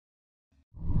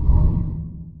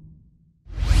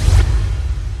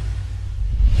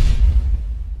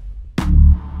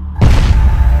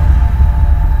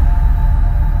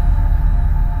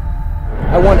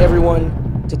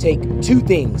everyone to take two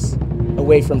things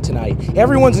away from tonight.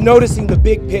 Everyone's noticing the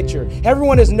big picture.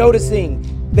 Everyone is noticing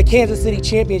the Kansas City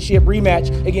Championship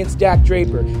rematch against Dak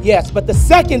Draper. Yes, but the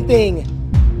second thing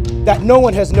that no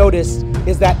one has noticed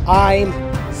is that I'm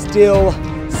still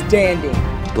standing.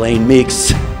 Blaine Meeks,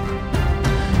 you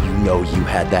know you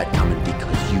had that coming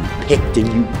because you picked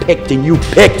and you picked and you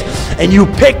picked and you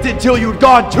picked until you'd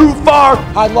gone too far.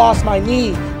 I lost my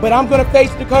knee, but I'm gonna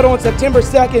face Dakota on September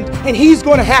 2nd, and he's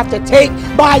gonna have to take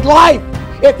my life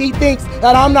if he thinks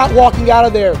that I'm not walking out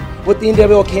of there with the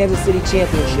NWL Kansas City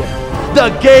Championship. The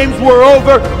games were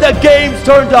over, the games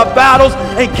turned to battles,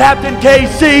 and Captain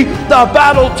KC, the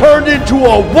battle turned into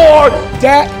a war.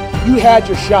 Dak, you had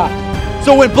your shot.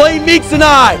 So when Blaine Meeks and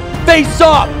I face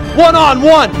off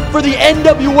one-on-one for the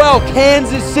NWL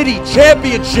Kansas City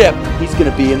Championship, he's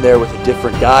gonna be in there with a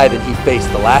different guy than he faced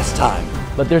the last time.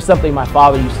 But there's something my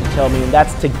father used to tell me, and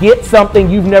that's to get something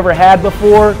you've never had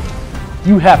before,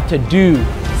 you have to do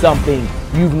something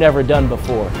you've never done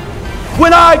before.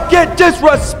 When I get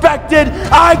disrespected,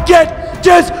 I get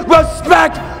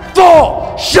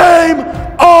disrespectful. Shame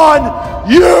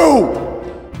on you.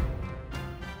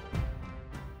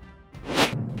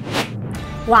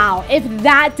 Wow, if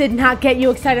that did not get you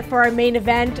excited for our main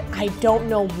event, I don't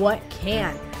know what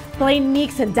can. Blaine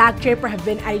Meeks and Dak Draper have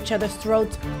been at each other's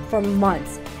throats for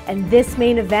months, and this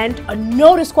main event, a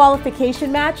no disqualification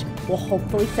match, will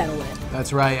hopefully settle it.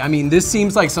 That's right. I mean, this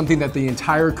seems like something that the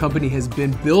entire company has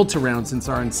been built around since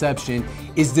our inception,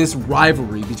 is this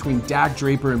rivalry between Dak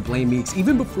Draper and Blaine Meeks,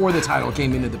 even before the title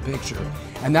came into the picture.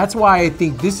 And that's why I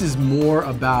think this is more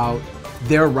about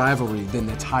their rivalry than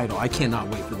the title. I cannot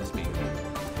wait for this main event.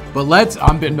 But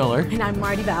I'm Ben Miller. And I'm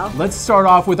Marty Bell. Let's start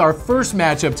off with our first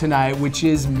matchup tonight, which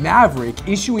is Maverick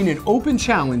issuing an open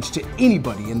challenge to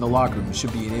anybody in the locker room. It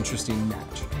should be an interesting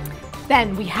match.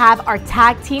 Then we have our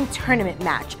tag team tournament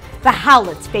match. The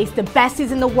Howletts face the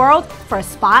besties in the world for a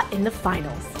spot in the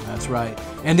finals. That's right.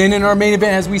 And then in our main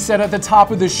event, as we said at the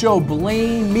top of the show,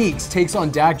 Blaine Meeks takes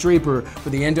on Dak Draper for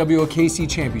the NWL KC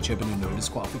Championship in a no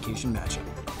disqualification matchup.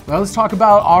 Well, let's talk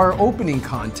about our opening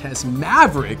contest.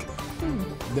 Maverick,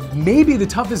 maybe the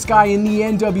toughest guy in the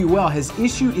NWL, is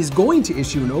going to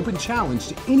issue an open challenge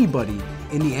to anybody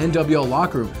in the NWL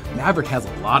locker room. Maverick has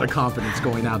a lot of confidence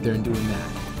going out there and doing that.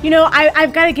 You know,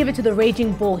 I've got to give it to the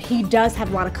Raging Bull. He does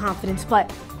have a lot of confidence,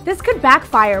 but this could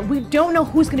backfire. We don't know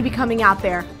who's going to be coming out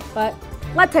there, but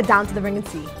let's head down to the ring and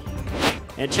see.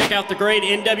 And check out the great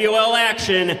NWL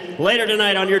action later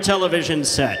tonight on your television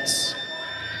sets.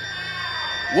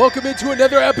 Welcome into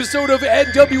another episode of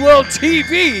NWL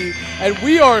TV, and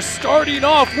we are starting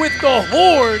off with the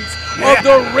horns of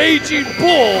the Raging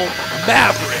Bull,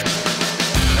 Maverick.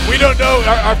 We don't know,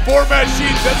 our format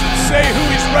sheet doesn't say who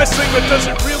he's wrestling, but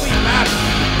doesn't really matter.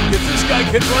 Because this guy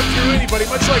can run through anybody,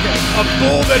 much like a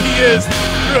bull that he is,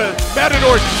 through a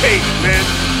matador cage, man.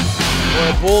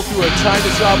 Or a bull through a china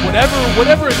shop,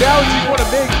 whatever analogy you want to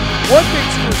make. One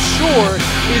thing's for sure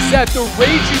is that the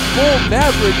Raging Bull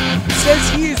Maverick says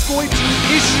he is going to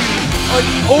issue an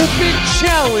open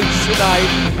challenge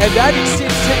tonight, and that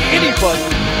extends to anybody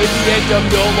in the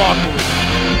NWL locker room.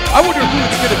 I wonder who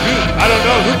it's going to be. I don't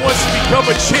know. Who wants to become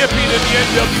a champion in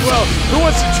the NWL? Who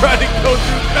wants to try to go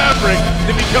through Maverick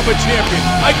to become a champion?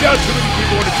 I doubt too many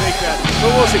people want to take that.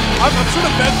 But we'll see. I'm sort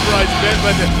of mesmerized, Ben,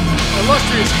 by the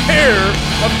illustrious hair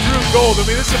of Drew Gold. I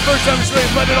mean, this is the first time he's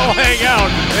really letting it all hang out.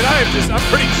 And I'm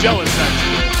pretty jealous,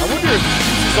 actually. I wonder if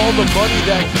he uses all the money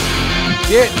that he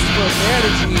gets for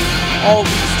managing all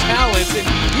these talents, and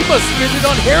he must spend it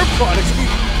on hair products. I mean,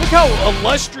 look how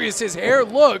illustrious his hair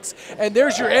looks. And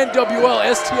there's your NWL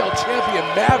STL champion,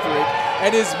 Maverick,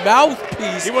 and his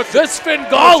mouthpiece, the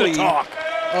Svengali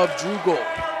of Drew Gold.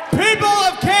 People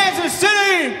of Kansas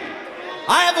City,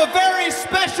 I have a very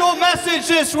special message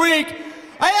this week.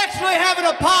 I actually have an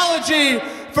apology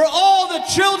for all the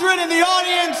children in the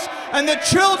audience and the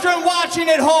children watching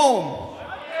at home.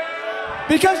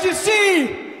 Because you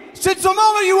see, since the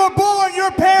moment you were born,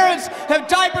 your parents have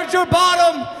diapered your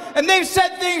bottom, and they've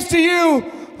said things to you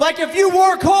like, if you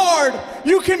work hard,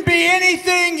 you can be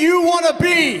anything you want to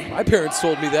be. My parents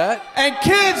told me that. And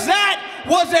kids, that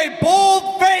was a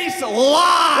bold-faced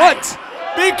lie. What?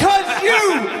 Because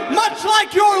you, much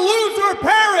like your loser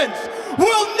parents,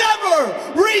 will never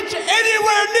reach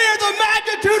anywhere near the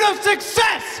magnitude of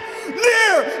success,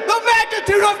 near the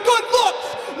magnitude of good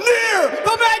looks, near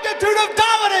the magnitude of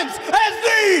dominance as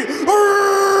the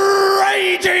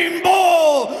Raging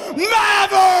Bull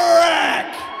Maverick.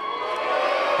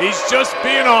 He's just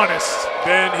being honest,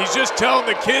 Ben. He's just telling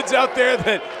the kids out there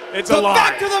that it's a lie. The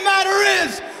fact of the matter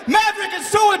is, Maverick is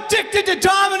so addicted to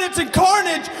dominance and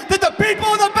carnage that the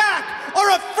people in the back are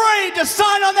afraid to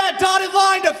sign on that dotted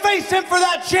line to face him for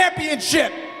that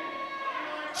championship.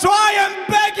 So I am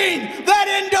begging that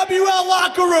NWL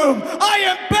locker room, I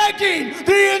am begging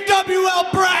the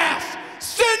NWL brass,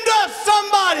 send us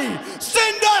somebody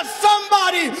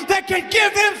that can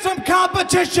give him some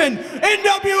competition.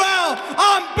 NWL,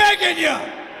 I'm begging you.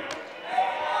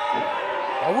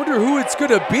 I wonder who it's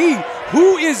gonna be.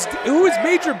 Who is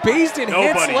Major Bayston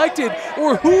hand selected,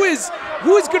 or who is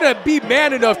gonna be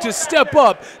man enough to step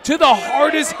up to the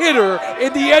hardest hitter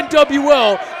in the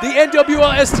NWL, the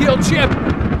NWL STL champ?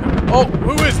 Oh,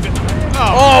 who is it?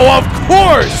 Oh, of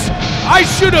course! I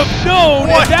should have known.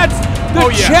 What? That's the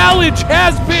challenge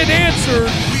has been answered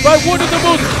by one of the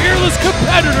most fearless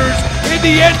competitors in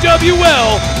the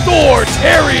NWL, Thor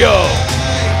Theriot.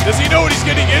 Does he know what he's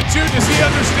getting into? Does he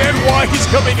understand why he's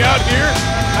coming out here?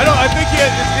 I think he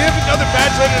has another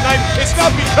match later tonight. It's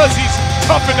not because he's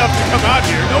tough enough to come out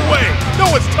here. No way. No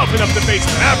one's tough enough to face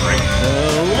Maverick.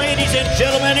 Ladies and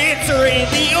gentlemen, answering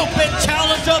the open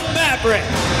challenge of Maverick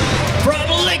from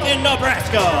Lincoln,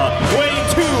 Nebraska, weighing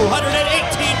 218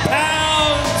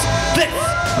 pounds. This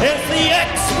is the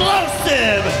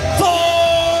explosive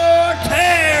Thor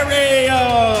Theriot.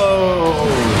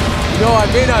 You know, I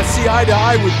may not see eye to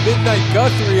eye with Midnight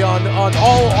Guthrie on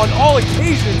all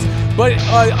occasions, but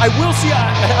I will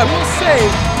say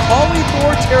calling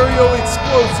Thor Theriot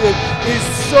explosive is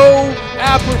so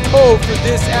apropos for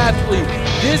this athlete.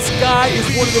 This guy is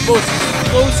one of the most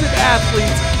explosive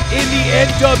athletes in the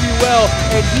NWL,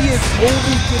 and he is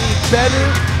only getting better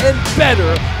and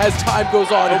better as time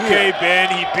goes on. Okay, Ben,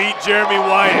 he beat Jeremy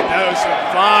Wyatt. That was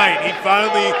fine. He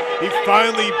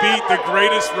finally beat the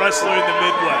greatest wrestler in the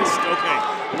Midwest. Okay,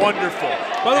 wonderful.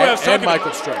 By the way, I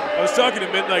was talking to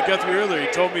Midnight Guthrie earlier.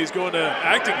 He told me he's going to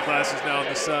acting classes now on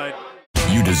the side.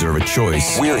 You deserve a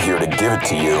choice. We're here to give it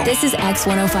to you. This is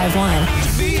X1051.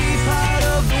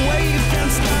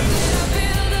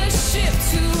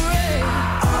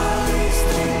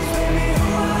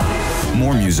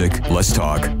 More music, less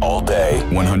talk, all day.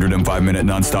 105-minute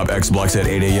nonstop X blocks at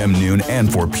 8 a.m., noon,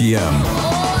 and 4 p.m.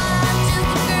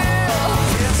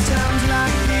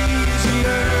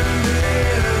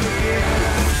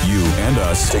 You and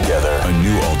us together. A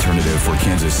new alternative for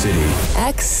Kansas City.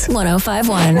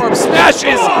 X1051.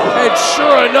 Smashes, and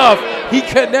sure enough, he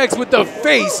connects with the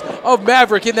face of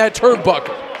Maverick in that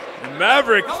turnbuckle. And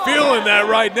Maverick feeling that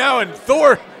right now, and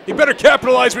Thor, he better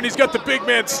capitalize when he's got the big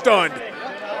man stunned.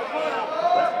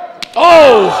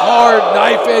 Oh, hard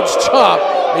knife edge chop,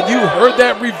 and you heard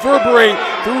that reverberate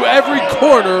through every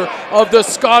corner of the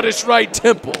Scottish Rite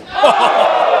Temple.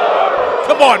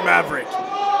 Come on, Maverick.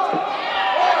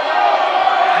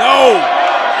 No.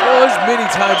 Well, there's many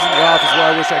times in the office where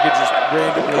I wish I could just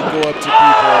randomly go up to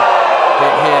people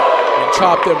and hit and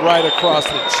chop them right across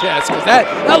the chest, because that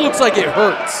looks like it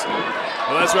hurts.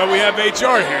 Well, that's why we have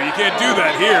HR here. You can't do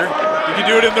that here. You can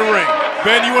do it in the ring.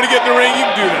 Ben, you want to get in the ring? You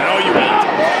can do that all you want.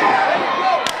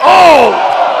 Oh!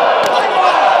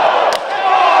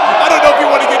 I don't know if you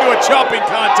want to get into a chopping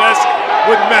contest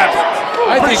with Maverick.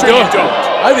 I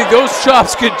think those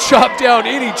chops could chop down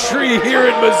any tree here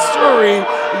in Missouri.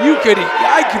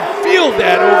 I can feel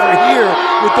that over here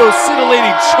with those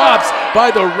scintillating chops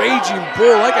by the Raging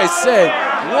Bull. Like I said,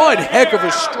 one heck of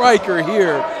a striker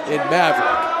here in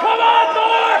Maverick. Come on,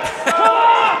 Thor! Come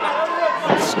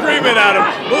on! Screaming at him.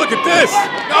 Well, look at this.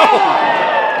 No!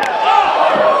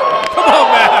 Come on,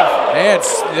 Mav. And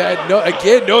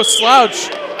again, no slouch.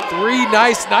 3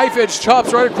 nice knife edge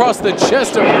chops right across the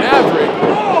chest of Maverick,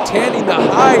 tanning the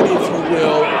hide, if you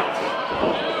will.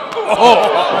 Oh!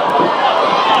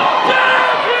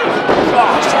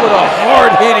 Gosh, what a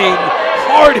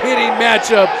hard-hitting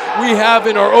matchup we have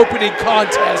in our opening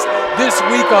contest this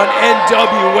week on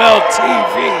NWL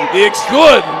TV.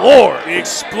 Good Lord. The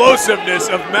explosiveness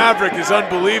of Maverick is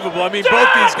unbelievable. I mean, both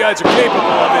these guys are capable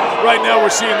of it. Right now we're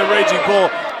seeing the Raging Bull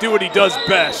do what he does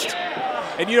best.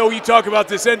 And you know, you talk about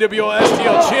this NWL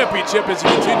STL championship as he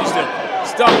continues to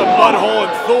stop a mud hole in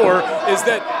Thor, is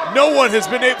that no one has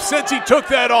been able, since he took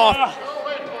that off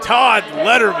Todd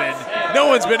Letterman, no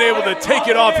one's been able to take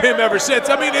it off him ever since.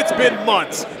 I mean, it's been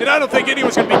months, and I don't think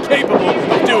anyone's going to be capable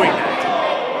of doing that.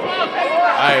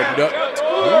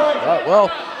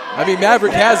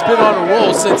 Maverick has been on a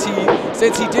roll since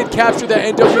he did capture the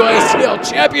NWL STL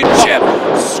championship.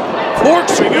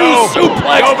 Corkscrew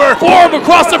suplex, form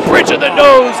across the bridge of the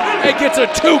nose, and gets a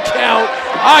 2 count.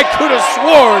 I could have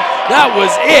sworn that was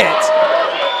it.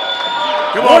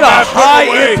 What a high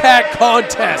impact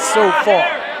contest so far.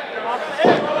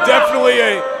 Definitely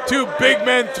a Two big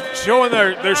men showing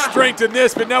their strength in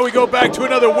this, but now we go back to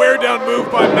another wear-down move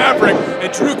by Maverick,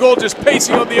 and Drew Gold just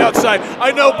pacing on the outside.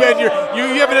 I know, Ben, you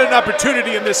haven't had an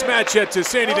opportunity in this match yet to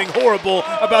say anything horrible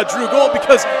about Drew Gold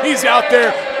because he's out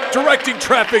there directing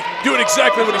traffic, doing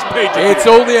exactly what he's paid to do. It's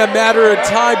only a matter of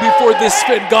time before this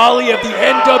Svengali of the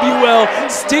NWL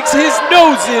sticks his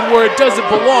nose in where it doesn't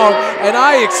belong, and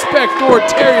I expect Thor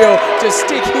Theriot to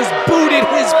stick his boot in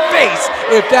his face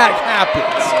if that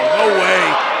happens. No way.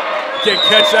 Can't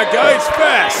catch that guy, he's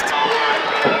fast.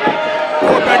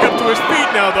 Going back up to his feet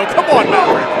now, though. Come on,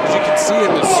 Maverick. As you can see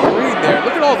in the screen there,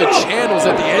 look at all the channels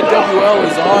that the NWL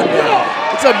is on now.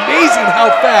 It's amazing how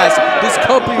fast this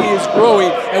company is growing,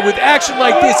 and with action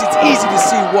like this, it's easy to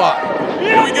see why.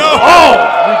 Here we go. Oh,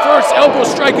 reverse elbow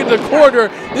strike into the corner.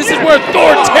 This is where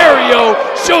Thor Theriot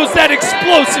shows that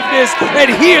explosiveness, and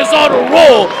he is on a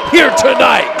roll here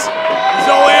tonight. He's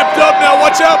all amped up now.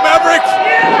 Watch out, Maverick.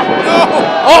 No.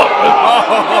 Oh,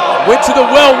 went to the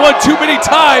well one too many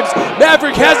times.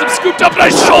 Maverick has him scooped up on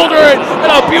his shoulder, and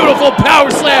a beautiful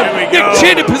power slam. Nick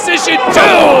Chin in position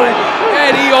 2.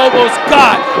 And he almost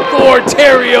got Thor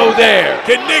Theriot there.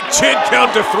 Can Nick Chin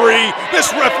count to 3?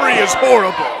 This referee is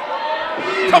horrible.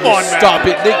 Come on, man. Stop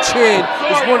it. Nick Chin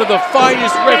is one of the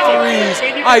finest referees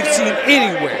I've seen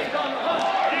anywhere.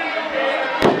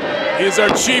 He is our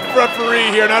chief referee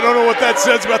here, and I don't know what that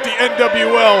says about the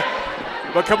NWL.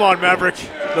 But come on, Maverick.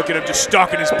 Look at him just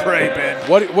stalking his prey, Ben.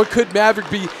 What could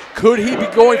Maverick be? Could he be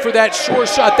going for that short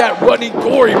shot, that running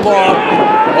gory bomb?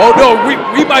 Oh, no,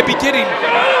 we might be getting...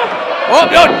 Oh,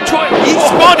 no, he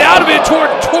spun out of it toward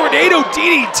Tornado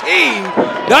DDT.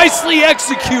 Nicely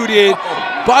executed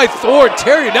by Thor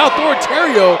Theriot. Now Thor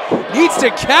Theriot needs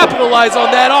to capitalize on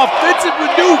that offensive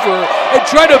maneuver and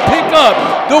try to pick up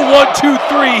the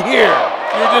 1-2-3 here.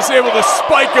 You're just able to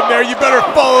spike him there. You better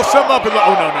follow some up. And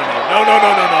oh, no.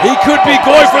 He could be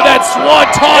going for that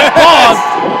swanton bomb.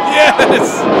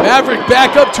 Yes. Maverick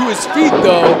back up to his feet,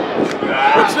 though.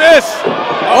 What's this?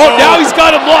 Oh, now he's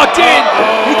got him locked in.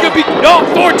 He could be, no,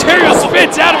 Thor Theriot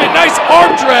spins out of it. Nice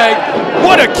arm drag.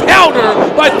 What a counter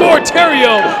by Thor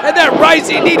Theriot. And that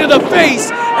rising knee to the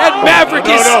face. And Maverick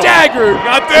is staggered.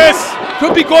 Not this.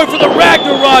 Could be going for the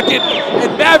Ragnarok.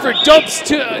 And Maverick dumps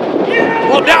to,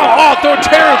 well, now, Thor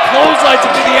Theriot clotheslines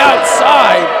him to the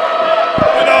outside.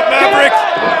 Get up, Maverick.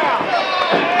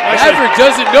 Maverick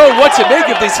doesn't know what to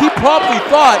make of this. He probably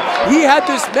thought he had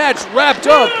this match wrapped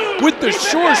up with the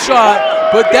sure shot,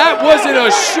 but that wasn't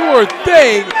a sure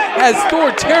thing as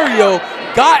Thor Theriot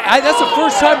that's the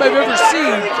first time I've ever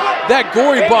seen that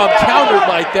gory bomb countered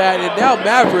like that, and now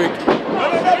Maverick.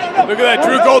 Look at that,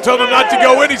 Drew Gold told him not to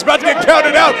go in. He's about to get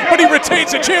counted out, but he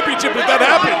retains the championship if that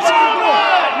happens.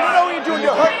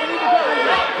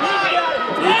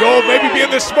 Drew Gold maybe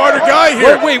being the smarter guy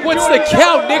here. Wait, what's the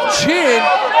count? Nick Chin,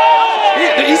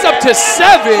 he's up to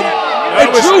 7.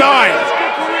 That was 9.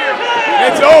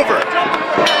 It's over.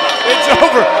 It's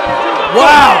over.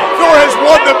 Wow. Thor has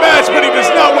won the match, but he does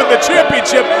not win the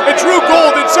championship. And Drew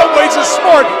Gold, in some ways, is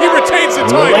smart. He retains the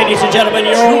title. Ladies and gentlemen,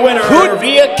 your winner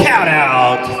via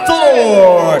countout,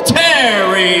 Thor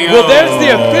Theriot. Well, there's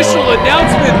the official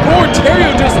announcement. Thor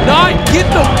Theriot does not get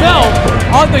the belt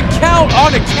on a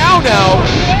count out.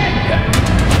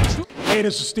 Hey,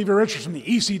 this is Stevie Richards from the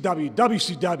ECW,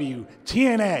 WCW,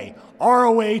 TNA,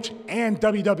 ROH, and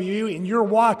WWE, and you're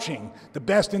watching the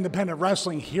best independent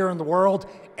wrestling here in the world,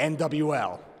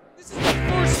 NWL. This is the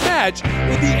first match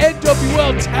in the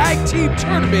NWL Tag Team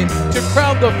Tournament to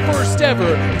crown the first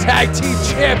ever Tag Team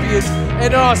Champions.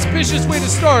 And an auspicious way to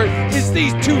start is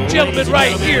these two gentlemen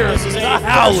right here, the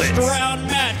Howletts. Round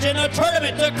match in a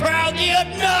tournament to crown the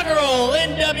inaugural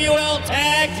NWL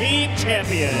Tag Team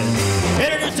Champions.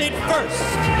 Introducing first,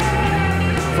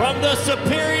 from the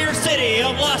superior city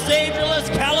of Los Angeles,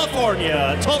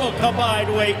 California, total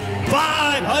combined weight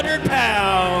 500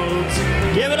 pounds.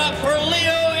 Give it up for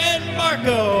Leo and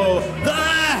Marco, the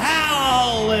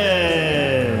Howletts.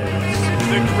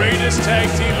 The greatest tag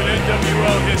team in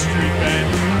NWL history, Ben.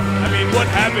 I mean, what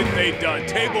haven't they done?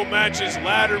 Table matches,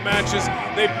 ladder matches.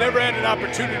 They've never had an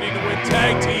opportunity to win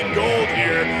tag team gold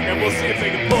here, and we'll see if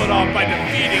they can pull it off by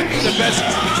defeating the besties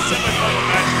in the semifinal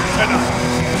match tonight.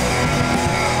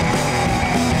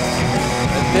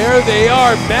 There they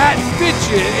are, Matt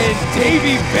Fitchett and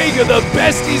Davey Vega, the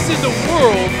besties in the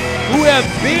world, who have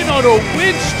been on a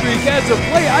win streak as of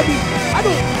late. I mean,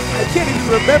 I can't even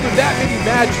remember that many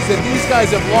matches that these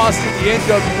guys have lost in the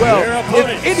NWL. If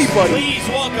anybody. Please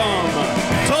welcome,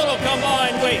 total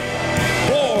combined weight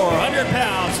 400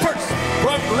 pounds. First,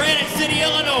 from Granite City,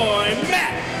 Illinois,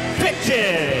 Matt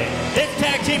Fitchett. His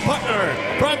tag team partner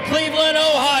from Cleveland,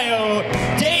 Ohio,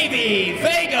 Davey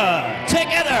Vega.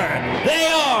 Together,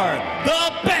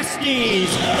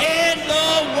 besties in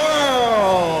the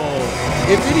world.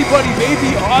 If anybody may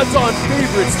be odds-on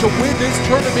favorites to win this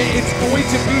tournament, it's going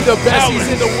to be the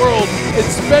besties in the world,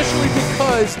 especially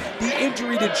because the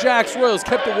injury to Jax Royal has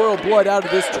kept the Royal Blood out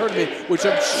of this tournament, which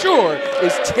I'm sure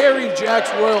is tearing Jax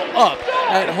Royal up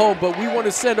at home. But we want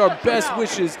to send our best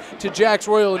wishes to Jax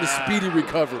Royal in a speedy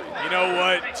recovery. You know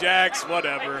what, Jax,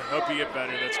 whatever. Hope you get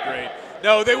better. That's great.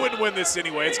 No, they wouldn't win this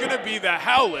anyway. It's going to be the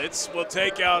Howletts will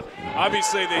take out,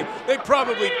 obviously they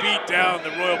probably beat down the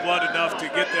Royal Blood enough to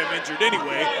get them injured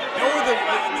anyway.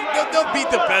 They'll beat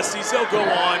the besties, they'll go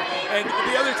on. And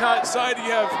the other side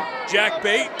you have Jack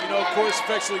Bait, of course,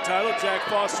 affectionately titled Jack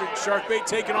Foster and Shark Bait,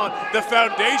 taking on the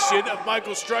foundation of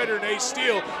Michael Strider and Ace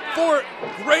Steel. 4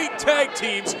 great tag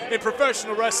teams in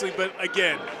professional wrestling, but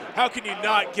again, how can you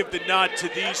not give the nod to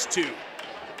these two?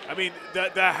 I mean, the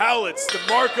Howletts, the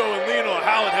Marco and Leonel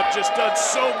Howlett have just done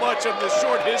so much of the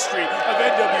short history of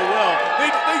NWL. They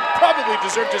probably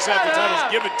deserve to have the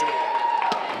titles given to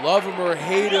them. Love them or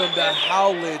hate them, the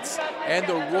Howletts and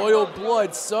the Royal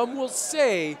Blood. Some will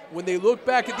say, when they look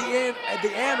back at the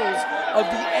annals of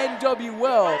the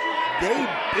NWL, they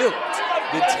built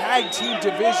the tag team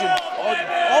division.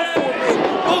 All 4 men,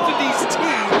 both of these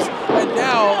teams, and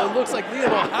now it looks like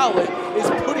Leonel Howlett is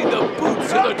putting the boots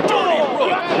to the dirty Rook,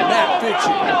 Matt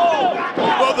Fitchett.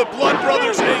 Well, the Blood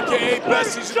Brothers, a.k.a.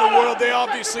 besties in the world, they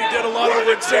obviously did a lot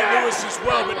over in St. Louis as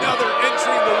well, but now they're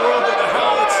entering the world of the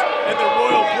Howletts and the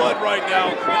Royal Blood right now,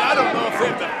 and I don't know if they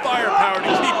have the firepower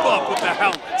to keep up with the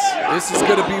Howletts. This is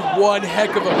going to be one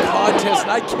heck of a contest,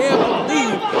 and I can't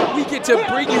believe we get to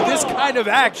bring you this kind of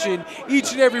action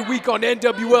each and every week on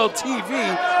NWL TV.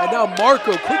 And now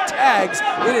Marco, quick tags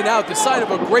in and out, the sign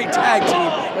of a great tag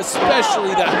team, especially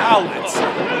the Howletts.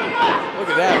 Look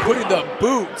at that, putting the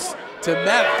boots to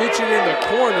Matt Fitchett in the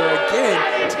corner.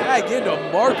 Again, tag into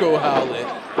Marco Howlett.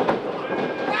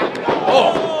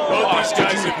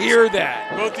 Did you hear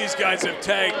that? Both these guys have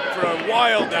tagged for a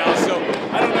while now, so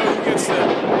I don't know who gets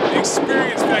the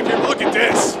experience back here. Look at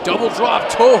this. Double drop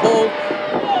toe hold.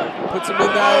 Puts him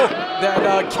in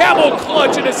that camel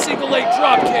clutch and a single leg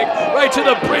drop kick right to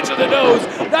the bridge of the nose.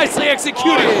 Nicely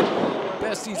executed.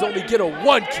 Besties only get a 1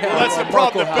 count. Well, that's the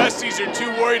problem. The besties are too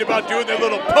worried about doing their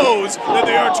little pose than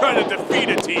they are trying to defeat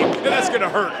a team, and that's going to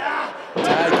hurt.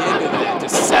 Tag into the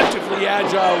deceptively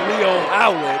agile Leo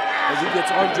Howlett as he gets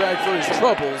arm dragged for his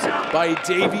troubles by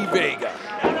Davey Vega.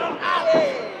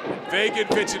 Vega and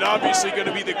Fitchett obviously going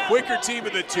to be the quicker team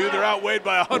of the two. They're outweighed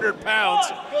by 100 pounds,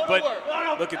 but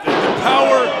look at the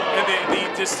power and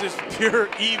just this pure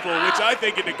evil, which I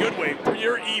think in a good way,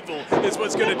 pure evil is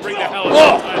what's going to bring the Howletts to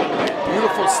the title.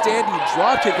 Beautiful standing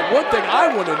drop kick. And one thing I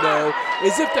want to know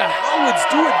is if the Howletts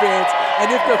do advance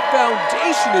and if the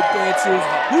foundation advances,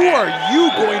 who are you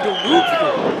going to root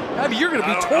for? I mean, you're going to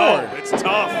be torn. It's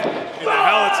tough. The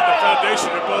Howletts and the foundation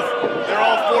are they're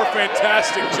all 4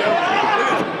 fantastic gentlemen.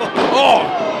 Oh,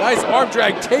 nice arm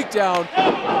drag takedown.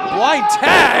 Blind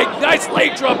tag. Nice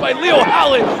leg drop by Leo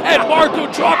Howlett and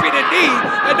Marco dropping a knee.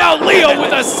 And now Leo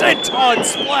with a senton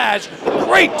splash.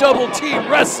 Great double team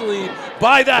wrestling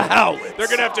by the Howletts. They're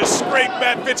going to have to scrape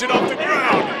Matt Fitchett off the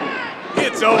ground.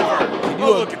 It's over.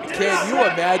 Can you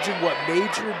imagine what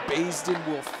Major Bayston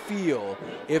will feel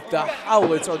if the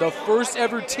Howletts are the first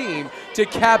ever team to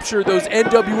capture those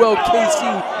NWL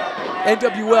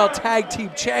Tag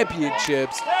Team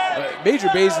Championships? Major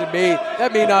Bayston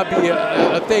that may not be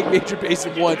a thing Major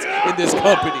Bayston wants in this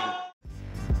company.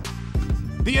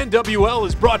 The NWL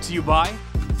is brought to you by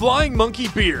Flying Monkey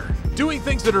Beer, doing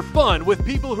things that are fun with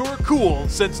people who are cool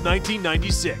since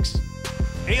 1996.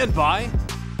 And by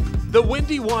the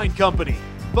Windy Wine Company,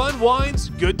 fun wines,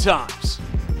 good times.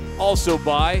 Also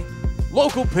by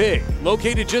Local Pig,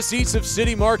 located just east of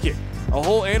City Market, a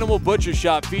whole animal butcher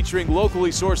shop featuring locally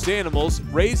sourced animals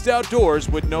raised outdoors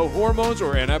with no hormones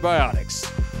or antibiotics.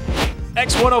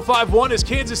 X1051 is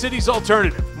Kansas City's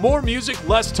alternative. More music,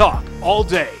 less talk, all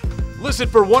day. Listen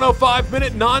for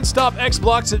 105-minute non-stop X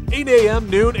blocks at 8 a.m.,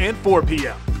 noon, and 4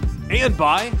 p.m. And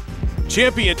by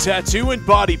Champion Tattoo and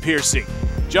Body Piercing,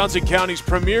 Johnson County's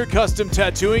premier custom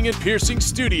tattooing and piercing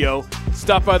studio.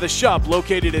 Stop by the shop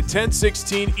located at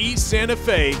 1016 East Santa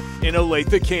Fe in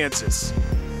Olathe, Kansas.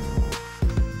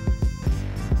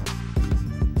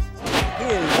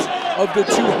 Of the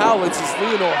 2 Howletts is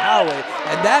Leonel Howlett,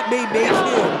 and that may make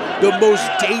him the most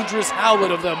dangerous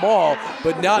Howlett of them all,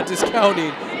 but not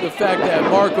discounting the fact that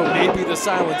Marco may be the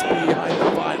silence behind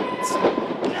the violence.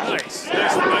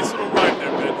 Nice little ride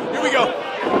there, man. Here we go.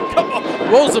 Come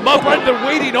on. Rolls him up right in the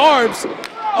waiting arms.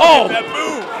 Oh! That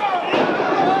move.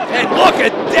 And look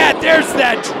at that. There's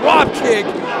that drop kick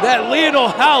that Leonel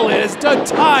Howlett has done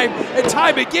time and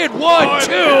time again. 1,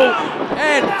 2,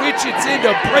 and Fitchett's in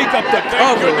to break up the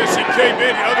cover. Thank goodness he came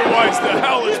in, otherwise the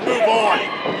Howletts move on.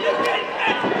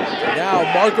 Now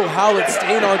Marco Howlett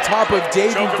staying on top of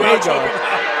Davey Vega.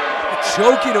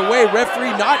 Choking away,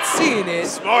 referee not seeing it.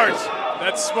 Smart,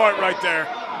 that's smart right there.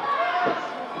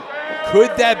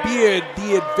 Could that be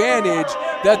the advantage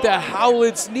that the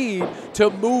Howletts need to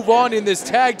move on in this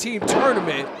tag team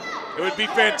tournament? It would be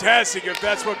fantastic if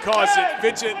that's what caused it.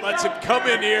 Fitchett lets him come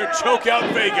in here, choke out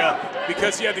Vega,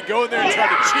 because he had to go in there and try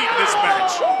to cheat in this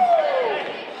match.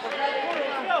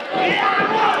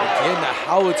 Again, the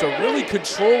Howletts are really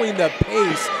controlling the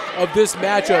pace of this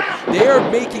matchup. They are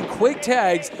making quick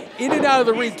tags in and out of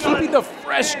the ring, keeping the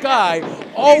fresh guy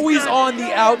always on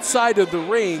the outside of the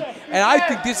ring. And I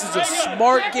think this is a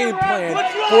smart game plan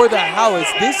for the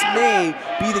Howletts. This may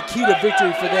be the key to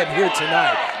victory for them here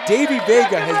tonight. Davey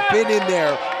Vega has been in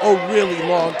there a really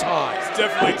long time. He's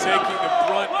definitely taking the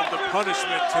brunt of the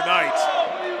punishment tonight.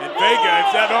 And Vega,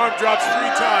 if that arm drops 3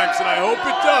 times, and I hope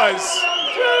it does.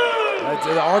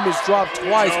 The arm is dropped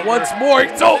twice. Once more.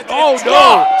 This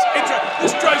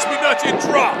drives me nuts. It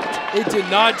dropped. It did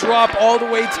not drop all the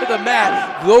way to the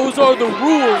mat. Those are the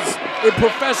rules in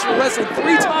professional wrestling.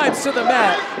 3 times to the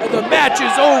mat, and the match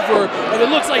is over. And it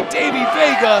looks like Davey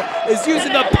Vega is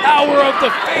using the power of the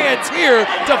fans here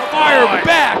to fire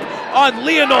back on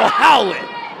Leonel Howlett.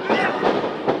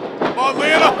 On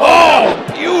Leonel. Oh,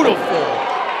 beautiful.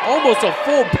 Almost a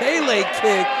full Pele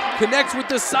kick. Connects with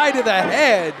the side of the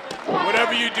head.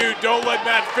 Whatever you do, don't let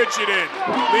Matt Fitchett in.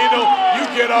 Leonel, you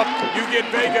get up, you get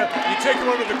Vega, you take him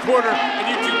under the corner, and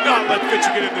you do not let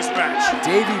Fitchett get in this match.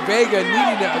 Davey Vega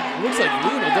needing to, looks like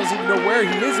Leonel doesn't even know where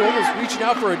he is, almost reaching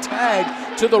out for a tag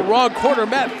to the wrong corner.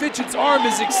 Matt Fitchett's arm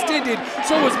is extended,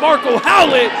 so is Marco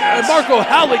Howlett, and Marco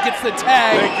Howlett gets the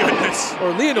tag. Thank goodness.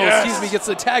 Or Leonel, excuse me, gets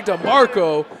the tag to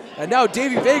Marco. And now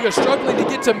Davey Vega struggling to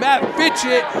get to Matt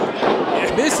Fitchett.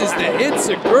 Misses the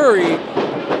enziguri.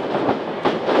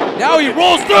 Now he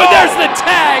rolls through. There's the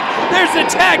tag. There's the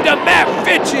tag to Matt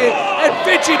Fitchett. And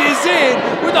Fitchett is in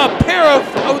with a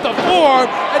with a forearm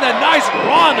and a nice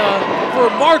Rana for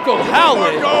Marco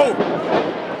Howlett.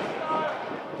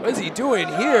 What is he doing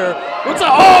here? What's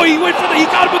up? Oh, he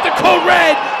got him with the code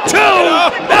red. 2.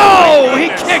 No, he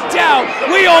kicked out.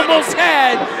 We almost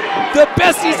had the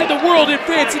besties in the world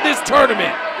advance in this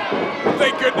tournament.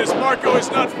 Thank goodness Marco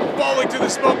is not falling to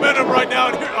this momentum right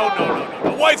now. Oh,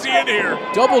 no. Why is he in here?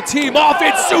 Double team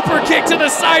offense, super kick to the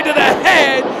side of the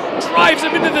head. Drives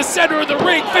him into the center of the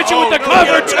ring. Fitchett with the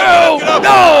cover, 2.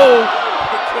 No!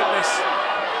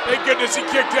 Thank goodness he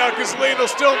kicked out because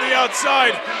Leonel's still on the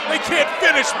outside. They can't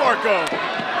finish Marco.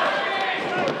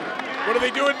 What are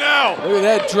they doing now? Look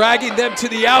at that, dragging them to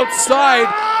the outside.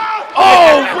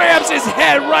 Oh, rams his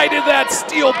head right in that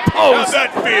steel post. How's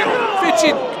that feel?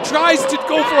 Fitchett tries to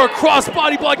go for a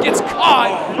cross-body block, gets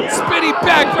caught. Spinning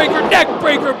backbreaker,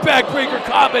 neckbreaker, backbreaker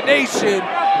combination.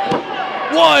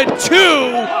 1,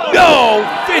 2, no,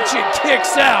 Fitchett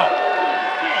kicks out.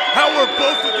 How are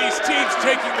both of these teams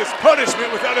taking this punishment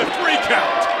without a 3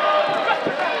 count?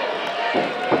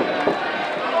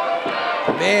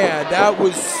 Man, that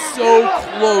was so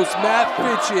close. Matt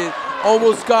Fitchett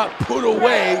almost got put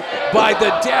away by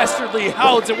the dastardly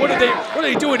Howletts. And what are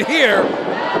they doing here?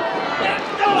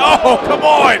 Oh, come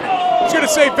on! I was gonna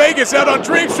say Vegas out on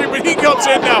Dream Street, but he comes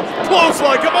in now.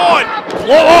 Clothesline, come on!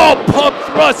 Oh, pump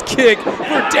thrust kick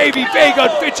for Davey Vega.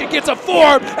 Fitchett gets a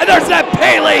forearm, and there's that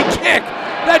Pele kick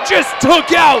that just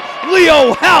took out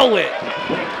Leo Howlett.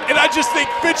 And I just think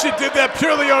Fitchett did that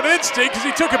purely on instinct because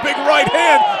he took a big right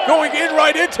hand going in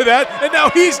right into that, and now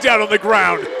he's down on the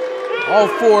ground. All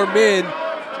 4 men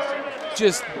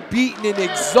just beaten and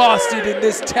exhausted in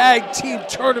this tag team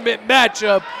tournament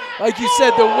matchup. Like you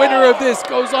said, the winner of this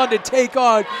goes on to take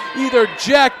on either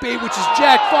Jack Bay, which is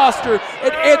Jack Foster,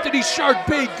 and Anthony Shark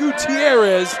Bay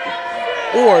Gutierrez,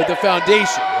 or the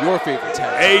Foundation, your favorite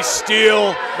tag. Ace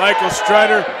Steel, Michael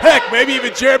Strider, heck, maybe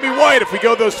even Jeremy White if we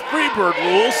go those Freebird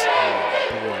rules.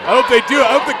 I hope they do.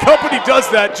 I hope the company does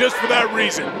that just for that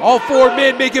reason. All 4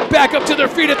 men make it back up to their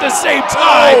feet at the same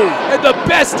time. Oh. And the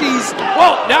besties,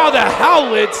 well, now the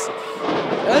Howletts,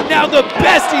 and now the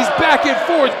besties back and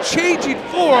forth, changing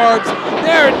forearms.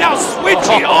 They're now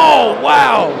switching. Oh,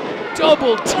 wow.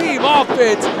 Double team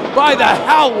offense by the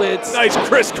Howletts. Nice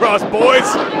crisscross, boys.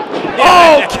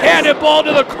 Oh, cannonball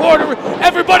to the corner.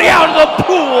 Everybody out of the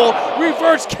pool.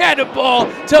 Reverse cannonball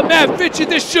to Matt Fitchett.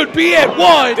 This should be it.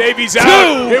 1, Davey's 2.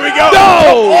 out. Here we go.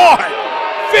 No. Come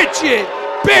on. Fitchett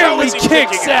barely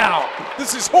kicks out.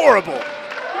 This is horrible.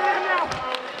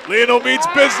 Leonel means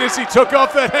business. He took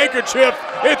off that handkerchief.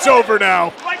 It's over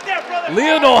now.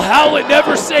 Leonel Howlett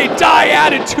never say die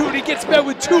attitude. He gets met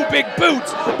with 2 big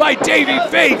boots by Davey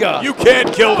Vega. You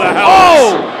can't kill the Howletts.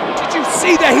 Oh! Did you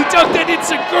see that? He ducked that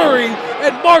enziguri,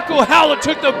 and Marco Howlett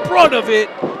took the brunt of it.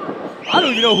 I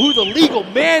don't even know who the legal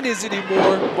man is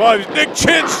anymore. Well, it's Nick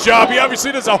Chin's job. He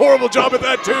obviously does a horrible job at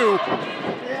that, too.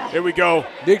 Here we go.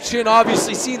 Nick Chin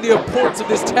obviously seeing the importance of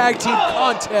this tag team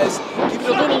contest, giving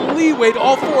a little leeway to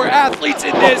all 4 athletes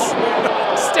in this.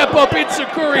 Step up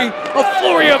enziguri, a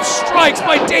flurry of strikes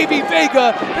by Davey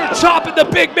Vega. They're chopping the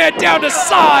big man down to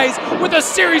size with a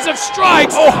series of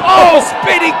strikes. Oh,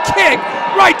 spinning kick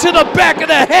right to the back of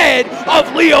the head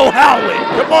of Leo Howlett.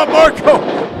 Come on, Marco.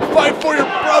 Fight for your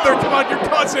brother. Come on, your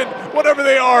cousin, whatever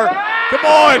they are. Come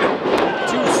on.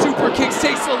 2 super kicks,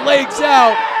 takes the legs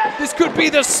out. This could be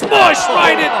the smush,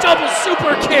 right in double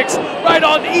super kicks, right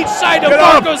on each side of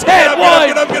Marco's head.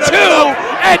 1, 2,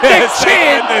 and Nick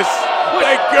Chin.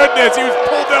 Thank goodness, he was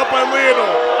pulled out by Leonel.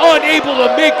 Unable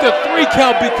to make the 3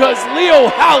 count because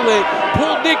Leo Howlett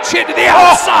pulled Nick Chin to the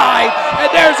outside, and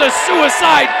there's a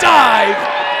suicide dive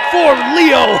for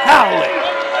Leo Howlett.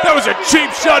 That was a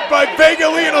cheap shot by Vega.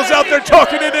 Leonel's out there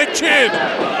talking to Nick Chin.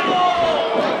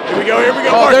 Here we go, Oh,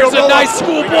 Marco. there's a nice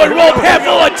schoolboy rope,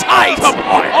 handful of tights.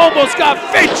 Almost got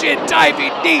Fitchett,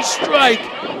 diving knee strike.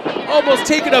 Almost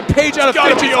taking a page out of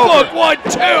Fitchett's book. 1,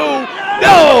 2,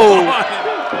 no!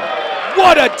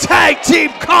 What a tag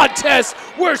team contest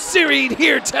we're seeing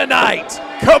here tonight.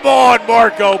 Come on,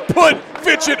 Marco, put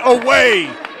Fitchett away.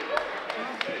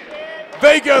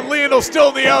 Vega and Leonel still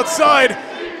on the outside.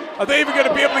 Are they even going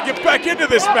to be able to get back into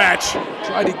this match?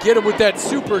 Try to get him with that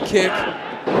super kick.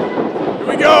 Here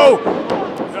we go.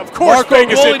 Of course, Marco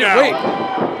Vega's in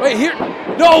now. Wait, here.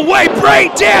 No way,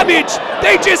 brain damage.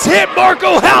 They just hit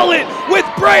Marco Howlett with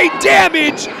brain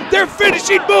damage. Their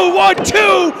finishing move, 1, 2, 3,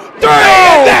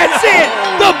 and that's it.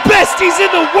 The besties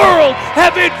in the world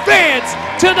have advanced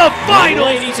to the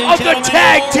finals of the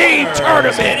tag team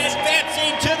tournament.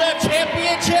 Advancing to the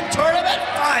championship tournament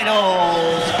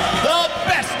finals, the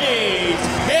besties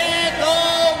in the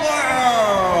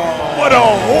world. What a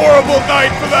horrible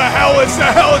night for the Howletts.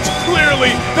 The Howletts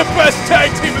clearly the best tag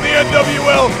team in the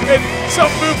NWL, and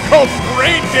some move called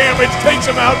brain damage takes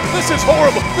them out. This is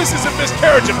horrible. This is a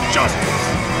miscarriage of justice.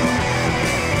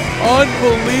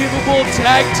 Unbelievable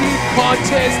tag team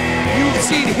contest you've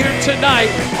seen here tonight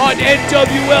on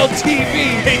NWL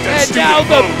TV. And now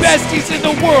the besties in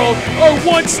the world are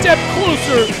 1 step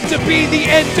closer to being the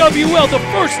NWL, the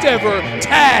first ever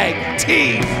tag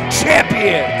team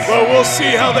champions. Well, we'll see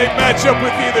how they match up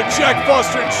with either Jack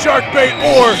Foster and Sharkbait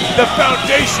or the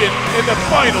Foundation in the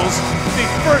finals, the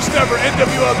first ever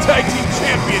NWL Tag Team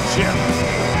Championship.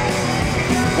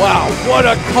 Wow, what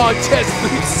a contest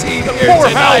we've seen here poor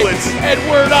tonight. Howletts. And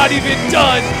we're not even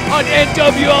done on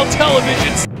NWL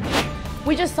television.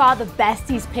 We just saw the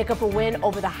besties pick up a win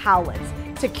over the Howletts,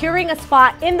 securing a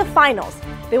spot in the finals.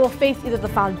 They will face either the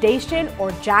Foundation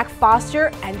or Jack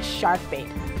Foster and Sharkbait.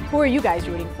 Who are you guys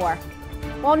rooting for?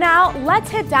 Well, now let's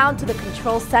head down to the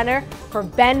control center for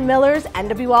Ben Miller's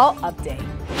NWL update.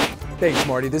 Thanks,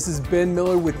 Marty. This is Ben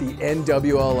Miller with the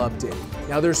NWL update.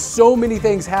 Now, there's so many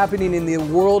things happening in the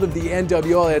world of the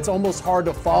NWL that it's almost hard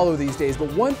to follow these days,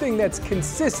 but one thing that's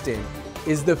consistent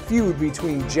is the feud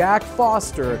between Jack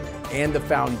Foster and the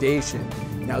Foundation.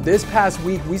 Now, this past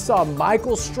week, we saw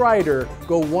Michael Strider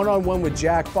go one-on-one with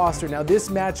Jack Foster. Now, this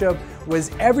matchup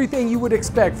was everything you would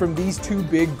expect from these 2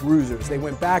 big bruisers. They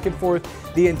went back and forth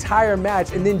the entire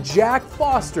match, and then Jack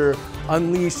Foster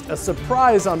unleashed a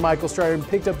surprise on Michael Strider and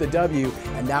picked up the W,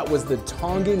 and that was the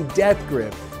Tongan Death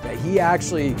Grip that he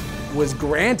actually was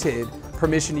granted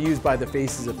permission to use by the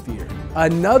Faces of Fear.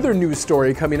 Another news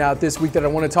story coming out this week that I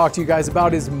want to talk to you guys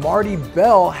about is Marty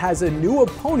Bell has a new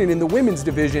opponent in the women's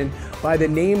division by the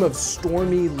name of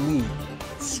Stormy Lee.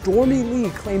 Stormy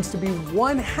Lee claims to be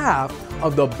one half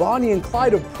of the Bonnie and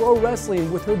Clyde of pro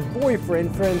wrestling with her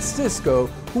boyfriend Francisco,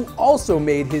 who also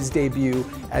made his debut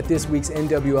at this week's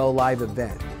NWL Live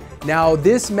event. Now,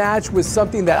 this match was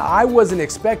something that I wasn't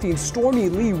expecting. Stormy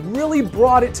Lee really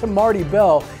brought it to Marty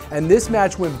Bell, and this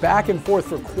match went back and forth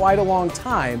for quite a long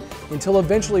time until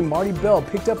eventually Marty Bell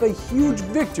picked up a huge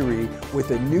victory with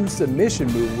a new submission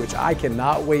move, which I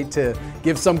cannot wait to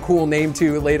give some cool name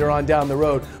to later on down the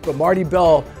road. But Marty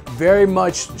Bell very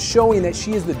much showing that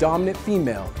she is the dominant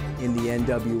female in the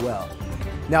NWL.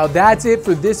 Now, that's it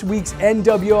for this week's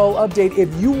NWL update.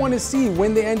 If you want to see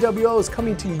when the NWL is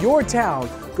coming to your town,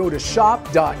 go to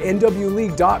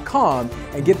shop.nwleague.com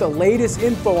and get the latest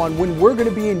info on when we're going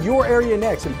to be in your area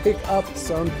next and pick up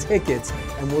some tickets,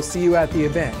 and we'll see you at the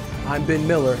event. I'm Ben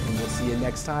Miller, and we'll see you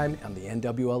next time on the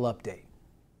NWL Update.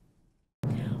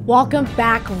 Welcome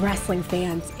back, wrestling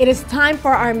fans. It is time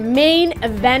for our main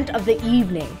event of the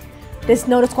evening. This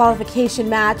no disqualification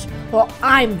match, well,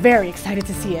 I'm very excited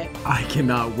to see it. I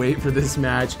cannot wait for this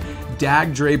match.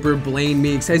 Dak Draper, Blaine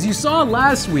Meeks. As you saw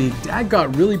last week, Dak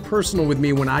got really personal with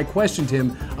me when I questioned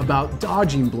him about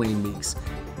dodging Blaine Meeks.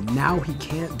 Now he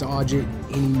can't dodge it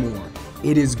anymore.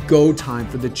 It is go time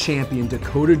for the champion,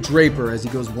 Dakota Draper, as he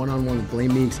goes one-on-one with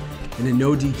Blaine Meeks in a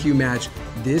no DQ match.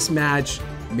 This match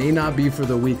may not be for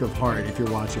the weak of heart if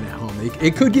you're watching at home.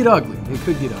 It could get ugly. It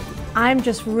could get ugly. I'm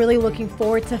just really looking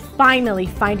forward to finally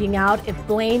finding out if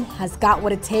Blaine has got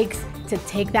what it takes to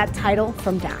take that title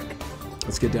from Dak.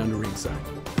 Let's get down to ringside.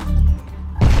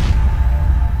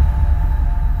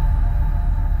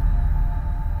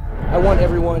 I want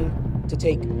everyone to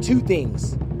take two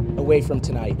things away from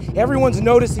tonight. Everyone's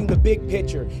noticing the big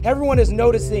picture. Everyone is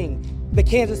noticing the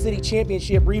Kansas City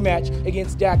Championship rematch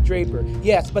against Dak Draper.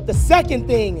 Yes, but the second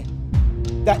thing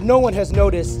that no one has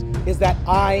noticed is that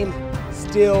I'm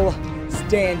still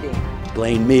standing.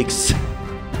 Blaine Meeks,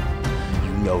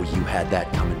 you know you had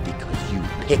that coming because you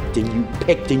picked and you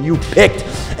picked and you picked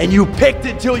and you picked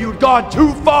until you'd gone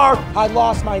too far. I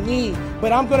lost my knee,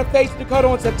 but I'm gonna face Dakota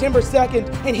on September 2nd,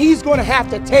 and he's gonna have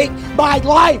to take my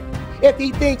life if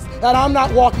he thinks that I'm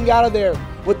not walking out of there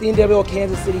with the NWL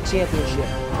Kansas City Championship.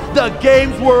 The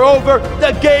games were over,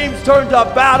 the games turned to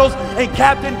battles, and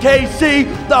Captain KC,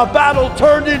 the battle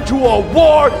turned into a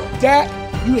war. Dak,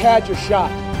 you had your shot.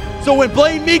 So when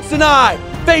Blaine Meeks and I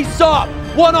face off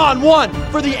one-on-one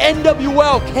for the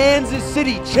NWL Kansas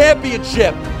City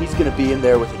Championship, he's gonna be in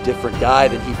there with a different guy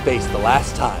than he faced the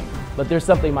last time. But there's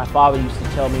something my father used to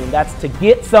tell me, and that's to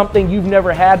get something you've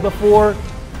never had before,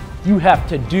 you have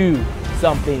to do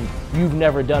something you've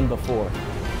never done before.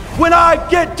 When I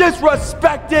get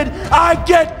disrespected, I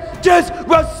get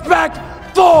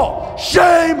disrespectful.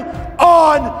 Shame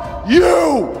on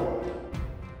you.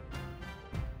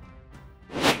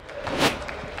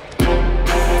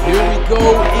 Here we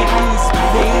go, it is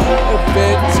main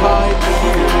event time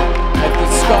here at the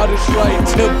Scottish Rite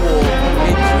Temple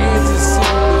in Kansas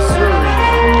City, Missouri.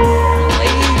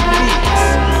 Blaine Meeks,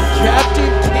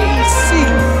 Captain KC,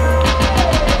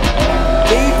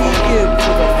 Davey in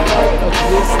for the fight of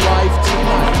his life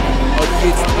tonight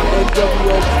against the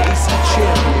NWL KC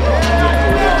champion.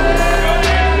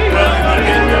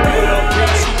 NWL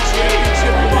KC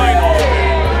Championship final.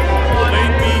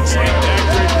 Blaine Meeks and Dak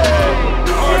Draper.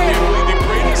 Arguably the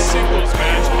greatest singles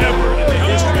match ever in the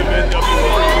history of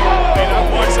NWL. And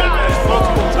I've watched that match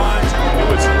multiple times. It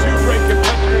was two great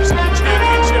competitors in the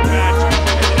championship match.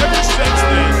 And ever since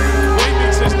then, Blaine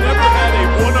Meeks has never had a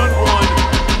one-on-one.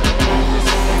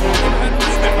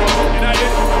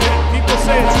 People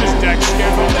say it's just Dak's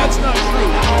schedule. That's not true.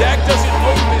 Dak doesn't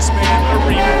owe this man a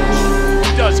rematch.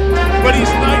 He doesn't. But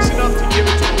he's nice enough to give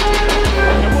it to him today.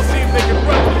 And we'll see if they can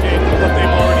replicate what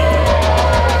they've already done.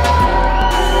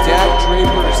 Dak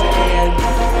Draper's hand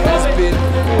has been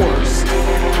forced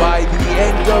by the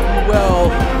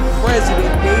NWL president,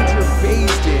 Major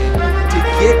Basden, to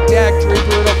get Dak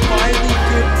Draper to finally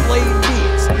give Blaine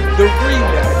Meeks the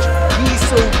rematch he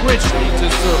so richly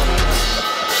deserves.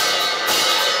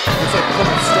 There's a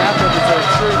couple staff members that are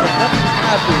sure that nothing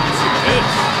happens.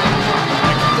 It's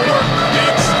like four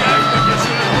big staff members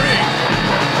in the ring.